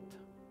repentant,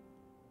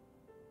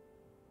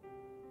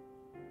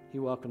 he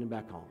welcomed him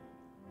back home.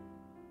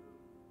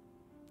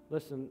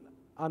 Listen,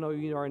 I know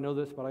you already know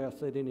this, but I got to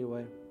say it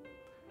anyway.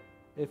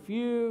 If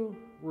you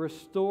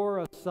restore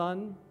a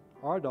son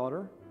or a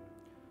daughter,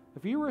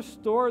 if you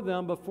restore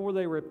them before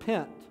they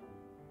repent,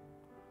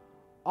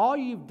 all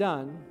you've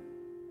done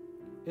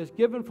is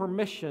given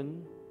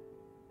permission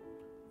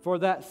for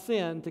that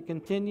sin to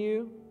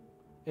continue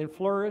and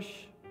flourish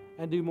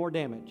and do more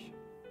damage.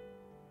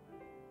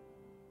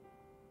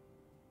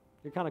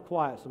 You're kind of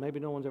quiet, so maybe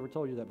no one's ever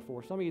told you that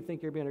before. Some of you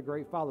think you're being a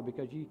great father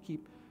because you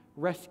keep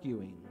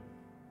rescuing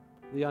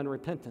the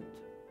unrepentant.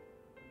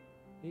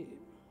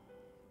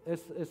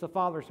 It's a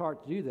father's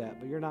heart to do that,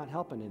 but you're not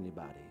helping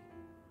anybody.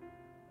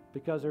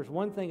 Because there's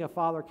one thing a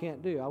father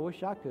can't do. I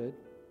wish I could.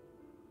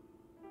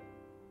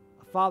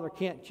 A father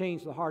can't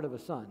change the heart of a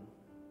son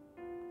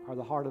or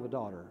the heart of a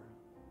daughter.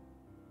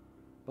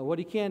 But what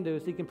he can do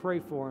is he can pray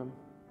for him.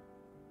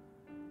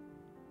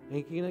 And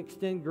he can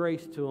extend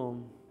grace to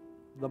him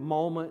the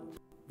moment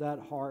that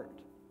heart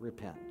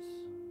repents.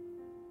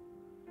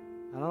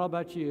 I don't know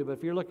about you, but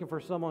if you're looking for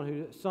someone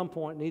who at some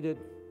point needed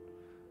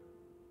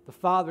the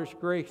Father's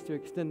grace to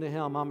extend to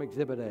him, I'm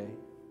Exhibit A.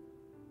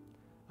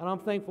 And I'm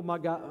thankful,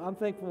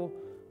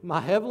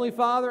 my Heavenly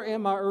Father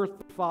and my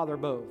earthly Father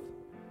both.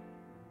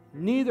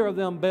 Neither of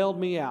them bailed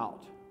me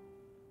out,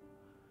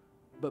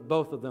 but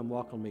both of them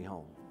welcomed me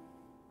home.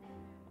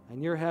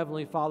 And your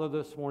Heavenly Father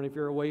this morning, if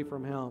you're away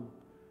from Him,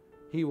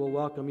 He will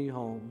welcome you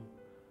home.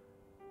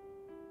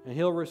 And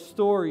He'll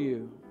restore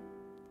you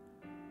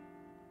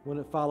when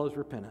it follows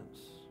repentance.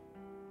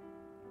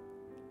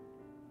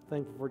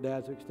 Thankful for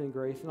dads who extend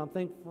grace, and I'm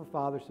thankful for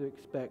fathers who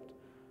expect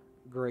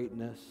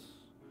greatness.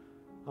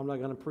 I'm not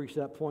going to preach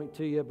that point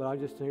to you, but I'm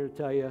just here to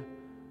tell you,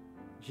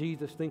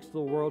 Jesus thinks the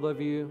world of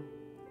you.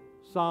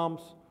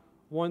 Psalms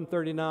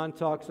 139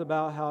 talks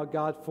about how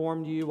God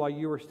formed you while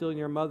you were still in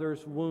your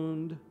mother's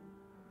womb.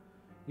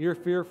 You're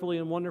fearfully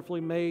and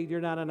wonderfully made.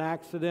 You're not an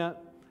accident.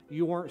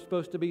 You weren't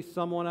supposed to be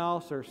someone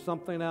else or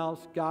something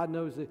else. God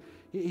knows that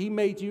He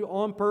made you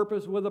on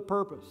purpose with a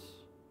purpose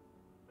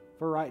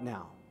for right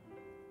now.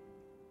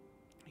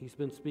 He's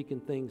been speaking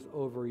things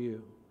over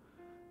you.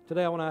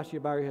 Today I want to ask you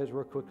to bow your heads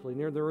real quickly.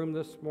 Near the room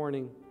this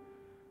morning,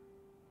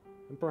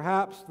 and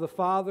perhaps the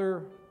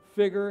father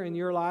figure in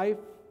your life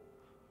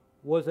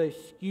was a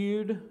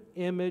skewed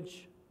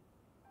image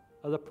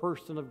of the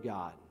person of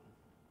God.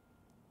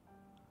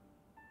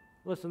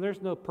 Listen,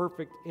 there's no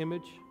perfect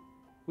image.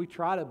 We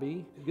try to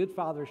be. Good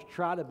fathers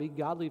try to be.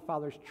 Godly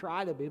fathers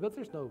try to be. But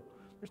there's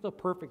no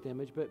perfect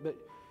image. But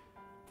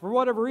for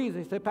whatever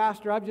reason, you say,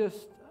 Pastor, I've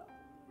just,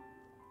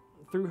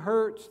 through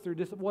hurts, through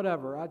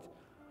whatever,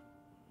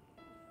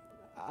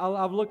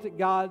 I've looked at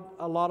God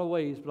a lot of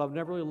ways, but I've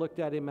never really looked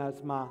at Him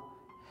as my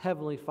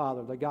Heavenly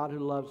Father, the God who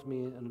loves me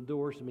and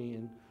adores me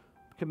and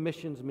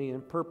commissions me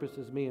and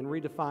purposes me and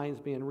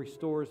redefines me and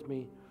restores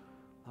me.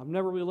 I've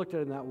never really looked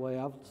at Him that way.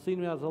 I've seen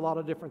Him as a lot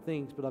of different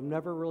things, but I've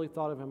never really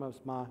thought of Him as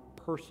my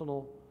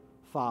personal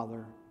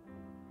Father,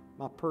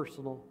 my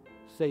personal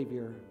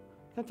Savior.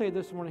 Can I tell you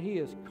this morning, He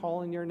is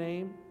calling your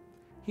name.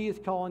 He is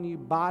calling you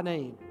by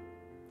name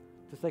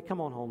to say,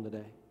 come on home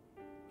today.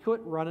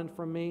 Quit running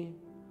from me.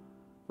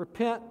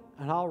 Repent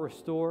and I'll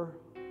restore.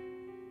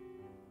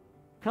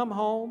 Come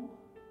home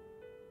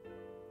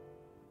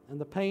and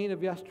the pain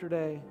of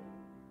yesterday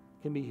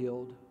can be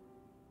healed.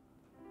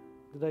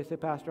 Today say,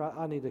 Pastor,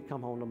 I need to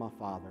come home to my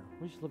Father.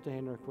 We just lift a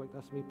hand real quick.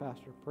 That's me,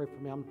 Pastor. Pray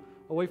for me. I'm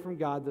away from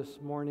God this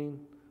morning.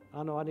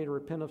 I know I need to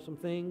repent of some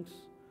things.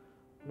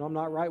 I know I'm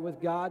not right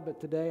with God,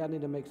 but today I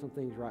need to make some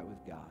things right with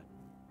God.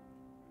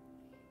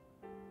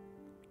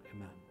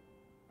 Amen.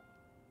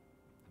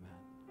 Amen.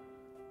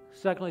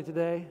 Secondly,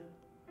 today,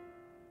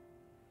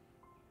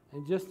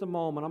 in just a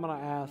moment, I'm going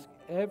to ask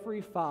every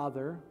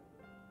father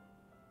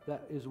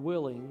that is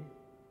willing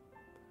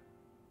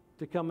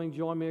to come and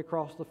join me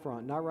across the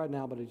front. Not right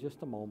now, but in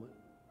just a moment.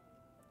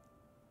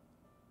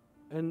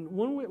 And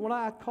when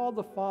I call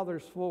the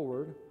fathers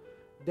forward,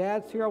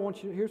 dads, here's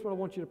what I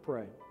want you to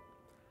pray.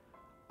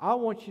 I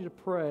want you to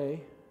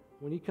pray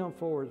when you come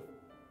forward.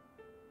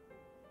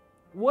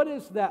 What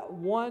is that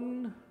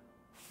one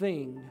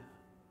thing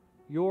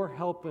you're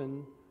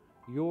helping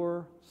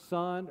your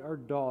son or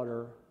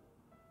daughter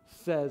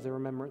says in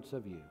remembrance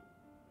of you?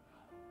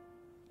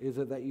 Is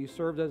it that you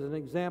served as an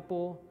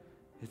example?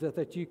 Is it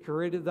that you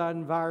created that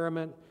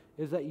environment?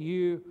 Is it that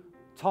you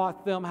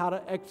taught them how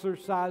to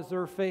exercise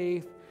their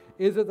faith?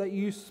 Is it that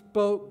you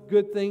spoke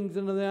good things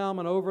into them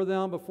and over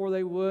them before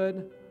they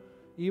would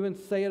even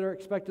say it or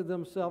expect it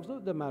themselves? No, it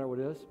doesn't matter what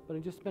it is, but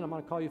in just a minute I'm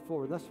going to call you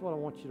forward. That's what I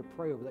want you to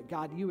pray over, that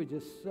God, you would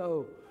just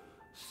so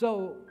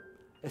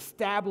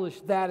establish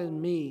that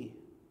in me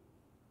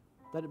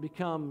that it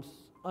becomes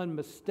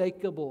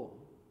unmistakable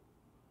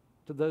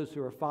to those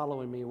who are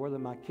following me, whether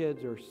my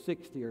kids are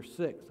 60 or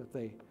 6, that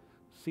they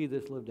see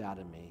this lived out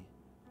in me.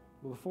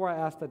 But before I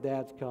ask the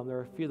dads to come, there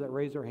are a few that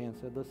raised their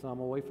hands and said, listen, I'm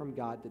away from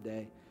God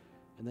today,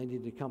 and they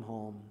need to come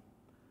home.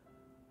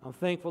 I'm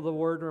thankful the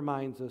Word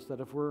reminds us that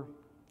if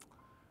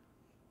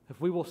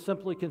we will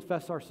simply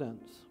confess our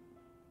sins,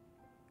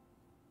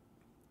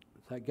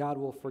 that God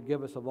will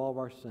forgive us of all of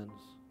our sins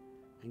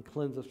and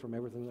cleanse us from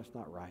everything that's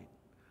not right.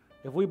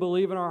 If we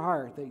believe in our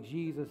heart that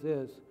Jesus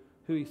is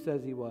who He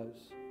says He was,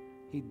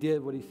 He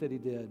did what He said He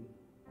did,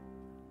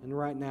 and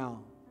right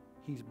now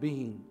He's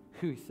being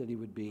who He said He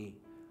would be,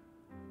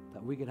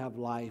 that we can have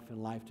life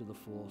and life to the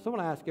full. So I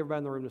want to ask everybody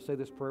in the room to say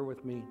this prayer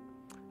with me.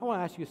 I want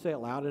to ask you to say it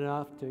loud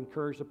enough to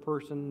encourage the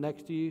person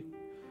next to you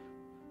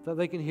so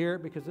they can hear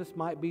it, because this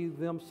might be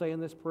them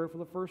saying this prayer for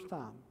the first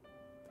time.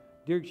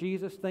 Dear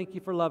Jesus, thank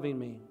you for loving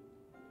me.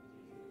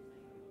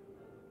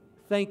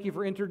 Thank you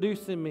for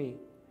introducing me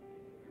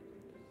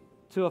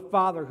to a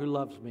Father who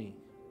loves me,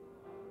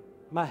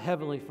 my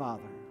Heavenly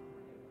Father.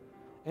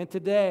 And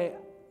today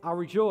I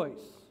rejoice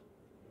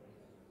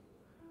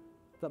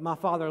that my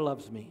Father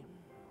loves me,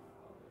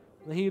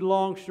 that He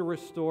longs to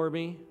restore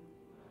me.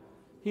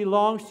 He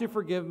longs to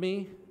forgive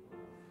me.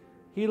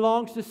 He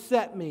longs to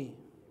set me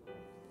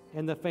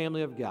in the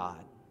family of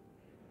God.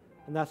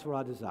 And that's what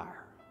I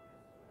desire.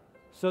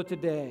 So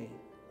today,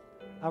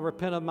 I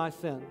repent of my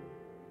sin.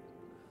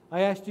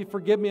 I ask you to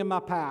forgive me of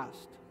my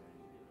past.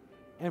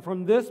 And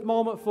from this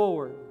moment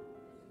forward,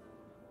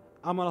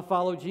 I'm going to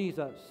follow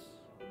Jesus.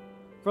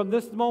 From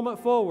this moment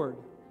forward,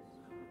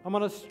 I'm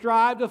going to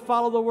strive to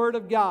follow the Word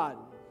of God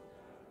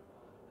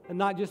and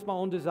not just my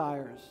own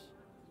desires.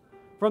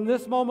 From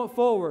this moment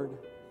forward,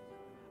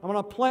 I'm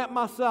going to plant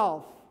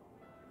myself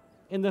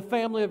in the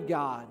family of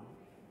God.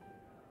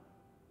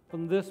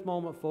 From this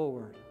moment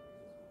forward,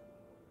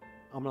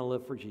 I'm going to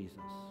live for Jesus.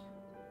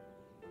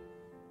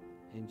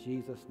 In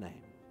Jesus'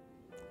 name,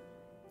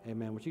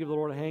 amen. Would you give the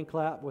Lord a hand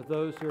clap with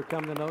those who are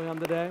coming to know Him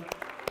today?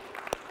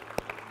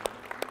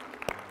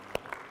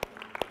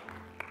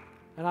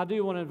 And I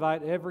do want to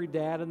invite every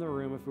dad in the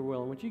room, if you're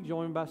willing. Would you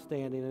join me by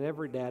standing? And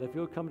every dad, if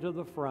you'll come to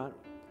the front,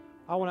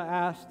 I want to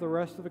ask the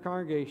rest of the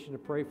congregation to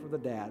pray for the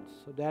dads.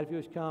 So, Dad, if you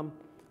just come,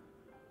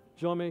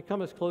 join me.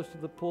 Come as close to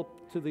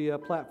the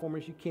platform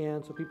as you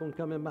can, so people can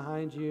come in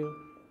behind you.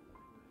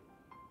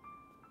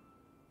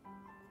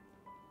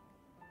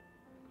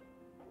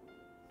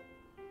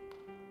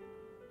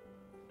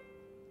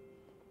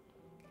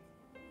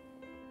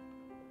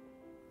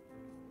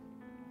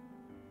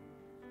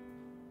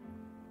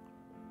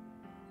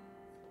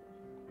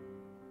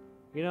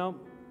 You know,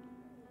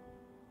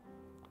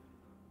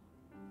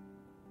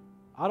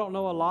 I don't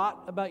know a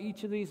lot about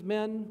each of these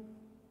men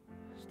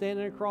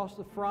standing across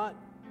the front,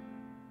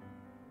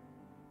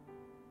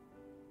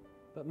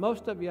 but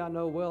most of you I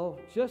know well,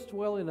 just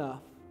well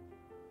enough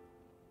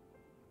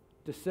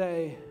to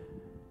say,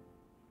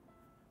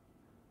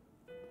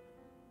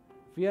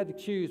 if you had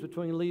to choose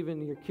between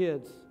leaving your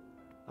kids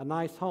a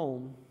nice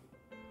home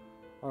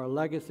or a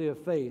legacy of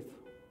faith,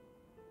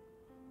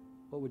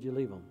 what would you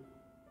leave them?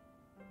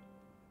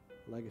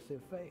 Legacy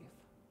of faith,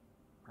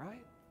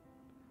 right?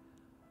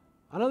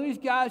 I know these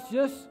guys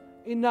just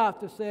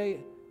enough to say,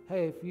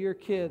 hey, if your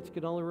kids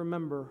could only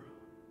remember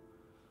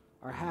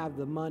or have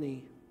the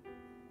money,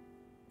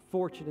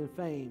 fortune, and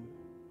fame,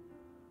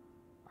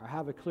 or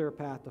have a clear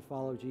path to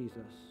follow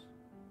Jesus.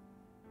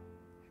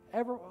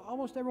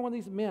 Almost every one of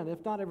these men,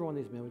 if not every one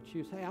of these men, would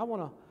choose, hey, I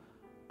want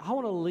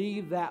to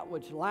leave that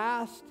which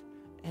lasts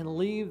and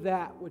leave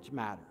that which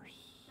matters.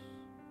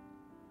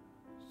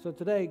 So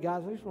today,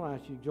 guys, I just want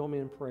to ask you to join me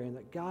in praying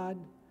that God,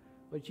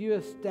 would you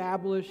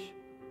establish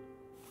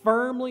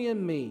firmly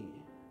in me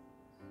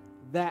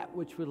that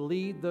which would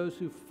lead those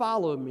who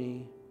follow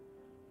me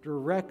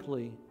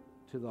directly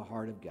to the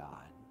heart of God.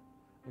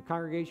 The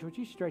congregation, would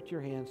you stretch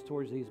your hands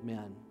towards these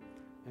men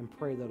and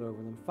pray that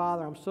over them.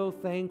 Father, I'm so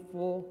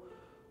thankful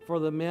for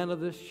the men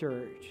of this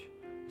church,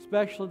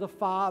 especially the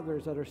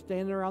fathers that are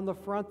standing around the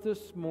front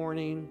this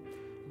morning,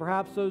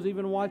 perhaps those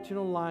even watching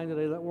online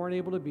today that weren't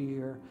able to be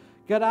here.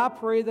 God, I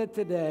pray that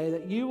today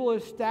that you will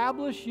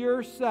establish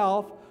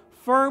yourself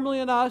firmly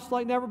in us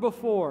like never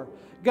before.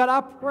 God,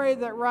 I pray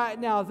that right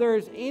now, if there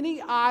is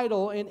any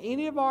idol in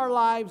any of our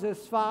lives as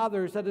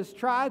fathers that has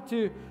tried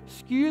to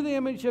skew the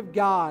image of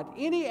God,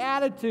 any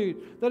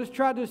attitude that has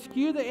tried to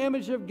skew the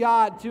image of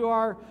God to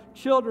our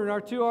children or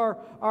to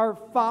our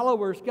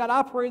followers, God,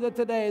 I pray that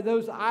today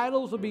those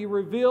idols will be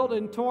revealed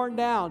and torn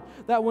down.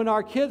 That when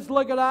our kids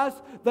look at us,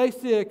 they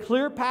see a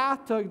clear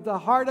path to the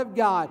heart of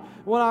God.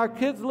 When our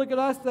kids look at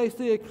us, they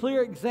see a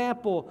clear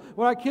example.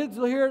 When our kids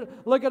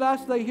look at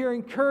us, they hear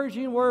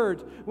encouraging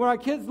words. When our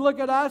kids look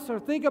at us or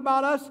think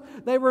about us,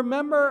 they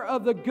remember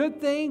of the good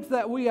things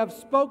that we have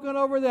spoken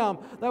over them.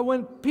 That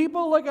when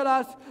people look at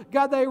us,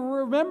 God, they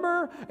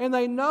remember and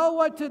they know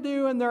what to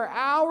do in their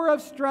hour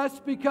of stress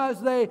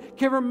because they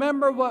can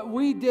remember what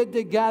we did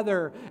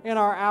together in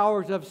our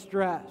hours of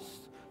stress.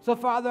 So,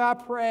 Father, I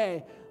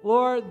pray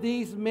Lord,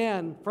 these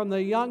men, from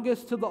the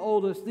youngest to the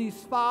oldest, these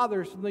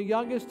fathers from the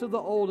youngest to the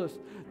oldest,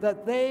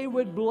 that they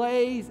would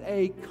blaze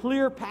a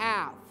clear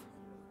path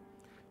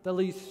that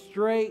leads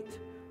straight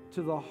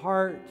to the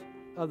heart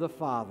of the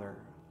Father.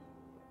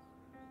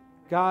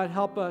 God,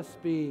 help us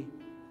be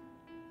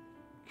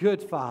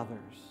good fathers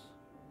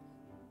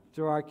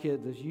to our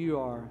kids as you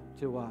are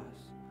to us.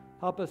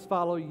 Help us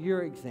follow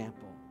your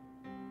example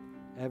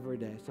every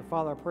day. So,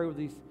 Father, I pray with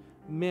these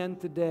men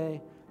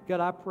today. God,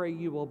 I pray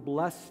you will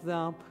bless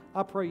them.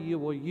 I pray you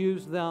will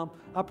use them.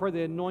 I pray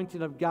the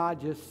anointing of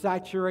God just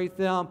saturate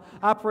them.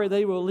 I pray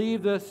they will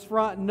leave this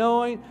front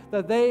knowing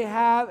that they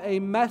have a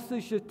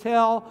message to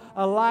tell,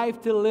 a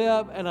life to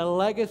live, and a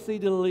legacy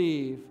to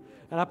leave.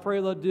 And I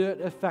pray they'll do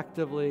it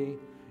effectively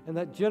and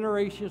that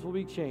generations will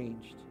be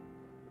changed.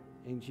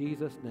 In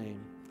Jesus' name,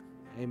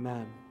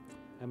 amen.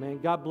 Amen.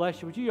 God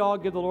bless you. Would you all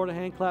give the Lord a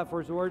hand clap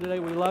for his word today?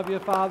 We love you,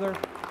 Father.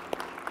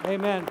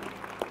 Amen.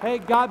 Hey,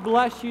 God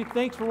bless you.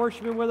 Thanks for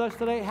worshiping with us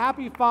today.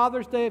 Happy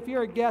Father's Day. If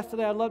you're a guest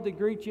today, I'd love to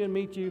greet you and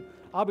meet you.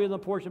 I'll be in the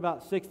porch in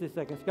about 60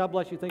 seconds. God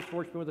bless you. Thanks for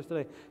worshiping with us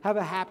today. Have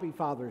a happy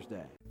Father's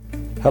Day.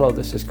 Hello,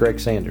 this is Greg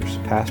Sanders,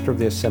 pastor of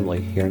the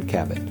Assembly here in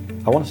Cabot.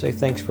 I want to say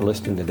thanks for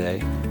listening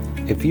today.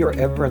 If you are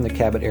ever in the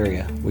Cabot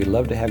area, we'd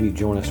love to have you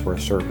join us for a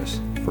service.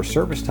 For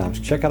service times,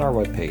 check out our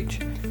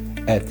webpage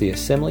at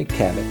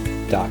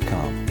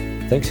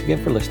theassemblycabot.com. Thanks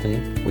again for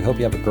listening. We hope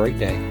you have a great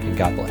day, and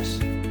God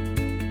bless.